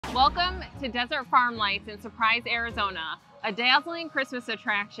Welcome to Desert Farm Lights in Surprise, Arizona, a dazzling Christmas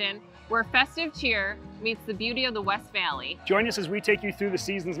attraction where festive cheer meets the beauty of the West Valley. Join us as we take you through the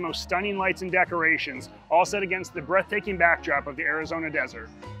season's most stunning lights and decorations, all set against the breathtaking backdrop of the Arizona desert.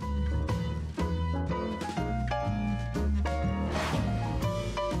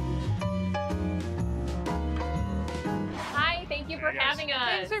 Hi, thank you for having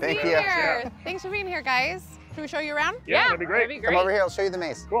us. Thanks for being here. Thanks for being here, guys. Should we show you around? Yeah, that'd be great. Come over here, I'll show you the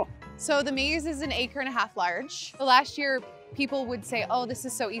maze. Cool. So the maze is 1.5 acres large. So last year, people would say, oh, this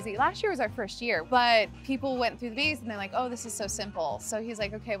is so easy. Last year was our first year, but people went through the maze and they're like, oh, this is so simple. So he's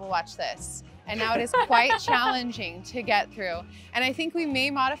like, okay, we'll watch this. And now it is quite challenging to get through. And I think we may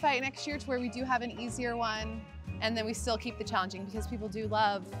modify it next year to where we do have an easier one, and then we still keep the challenging because people do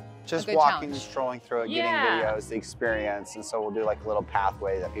love just a good walking challenge. and strolling through it, getting videos, the experience. And so we'll do like a little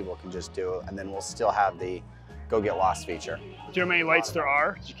pathway that people can just do, and then we'll still have the go get lost feature. Do you know how many lights there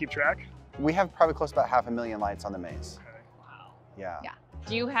are? Did you keep track? We have probably close to about 500,000 lights on the maze. Okay. Wow. Yeah.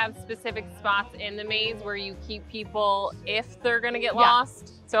 Do you have specific spots in the maze where you keep people if they're gonna get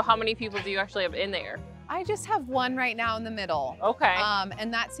lost? So how many people do you actually have in there? I just have one right now in the middle. Okay.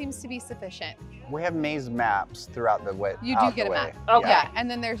 And that seems to be sufficient. We have maze maps throughout the way. You do get a map. Okay. Yeah, and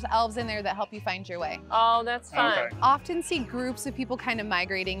then there's elves in there that help you find your way. Oh, that's fun. Okay. Often see groups of people kind of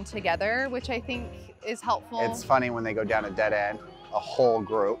migrating together, which I think is helpful. It's funny when they go down a dead end, a whole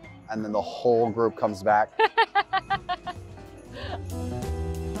group, and then the whole group comes back.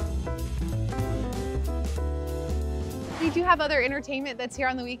 We do have other entertainment that's here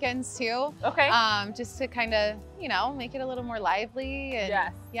on the weekends too. Okay. Just to kind of, you know, make it a little more lively. And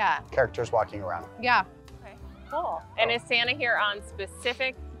Yes. Yeah. Characters walking around. Yeah. Okay, cool. And is Santa here on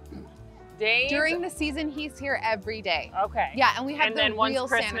specific days? During the season, he's here every day. Okay. Yeah, and we have And the then once real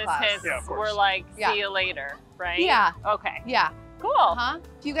Santa Christmas Claus. hits, Yeah, of course. we're like, Yeah. see you later, right? Yeah. Okay. Yeah. Cool.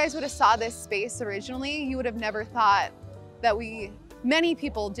 If you guys would have saw this space originally, you would have never thought that many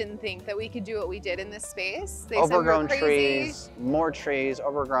people didn't think that we could do what we did in this space. They said we were Overgrown crazy. trees, more trees,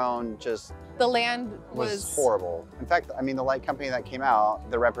 overgrown, just The land was horrible. In fact, I mean, the light company that came out,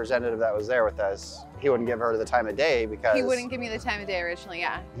 the representative that was there with us, he wouldn't give her the time of day because He wouldn't give me the time of day originally,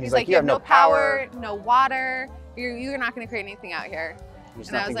 yeah. He's like, like, you have no power, no water, you're not gonna create anything out here. there's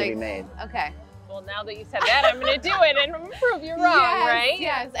And I nothing was to be like, made. okay. Well, now that you said that, I'm going to do it and prove you wrong, Yes, right?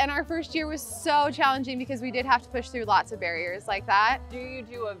 yes, and our first year was so challenging because we did have to push through lots of barriers like that. Do you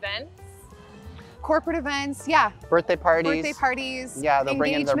do events? Corporate events, yeah. Birthday parties. Birthday parties. Yeah, they'll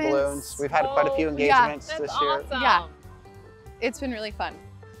bring in their engagements. balloons. We've had quite a few Oh, engagements That's this year. awesome. Yeah. It's been really fun.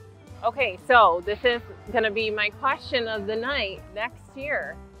 Okay, so this is going to be my question of the night. Next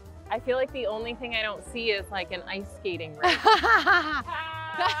year, I feel like the only thing I don't see is like an ice skating rink.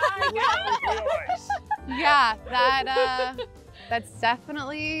 Yeah, that's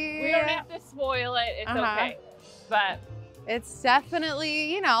definitely. We don't have to spoil it. It's okay. But it's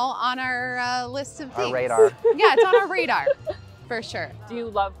definitely, you know, on our list of things. Our radar. Yeah, it's on our radar, for sure. do you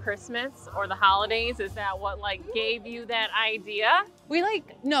love Christmas or the holidays? Is that what like gave you that idea?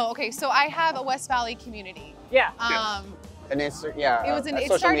 Okay, so I have a West Valley community. Yeah. It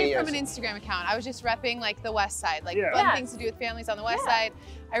started from an Instagram account. I was just repping like the West Side, like fun things to do with families on the West Side.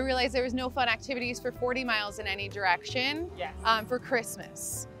 I realized there was no fun activities for 40 miles in any direction for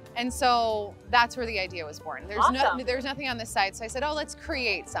Christmas. And so that's where the idea was born. There's nothing on this side. So I said, oh, let's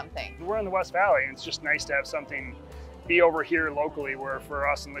create something. We're in the West Valley, and it's just nice to have something be over here locally, where for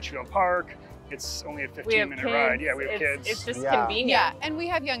us in Litchfield Park, it's only a 15-minute ride. Yeah, we have kids. It's just convenient. Yeah, and we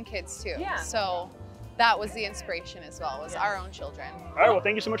have young kids too. Yeah. So that was the inspiration as well, was our own children. All right, well,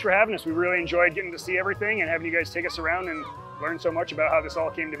 thank you so much for having us. We really enjoyed getting to see everything and having you guys take us around and learn so much about how this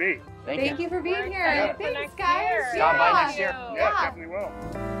all came to be. Thank you for being here. Thanks, guys. Stop by next year. Yeah, definitely will.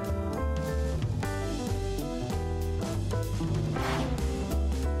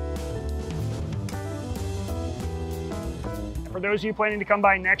 For those of you planning to come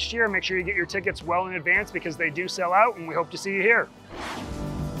by next year, make sure you get your tickets well in advance because they do sell out, and we hope to see you here.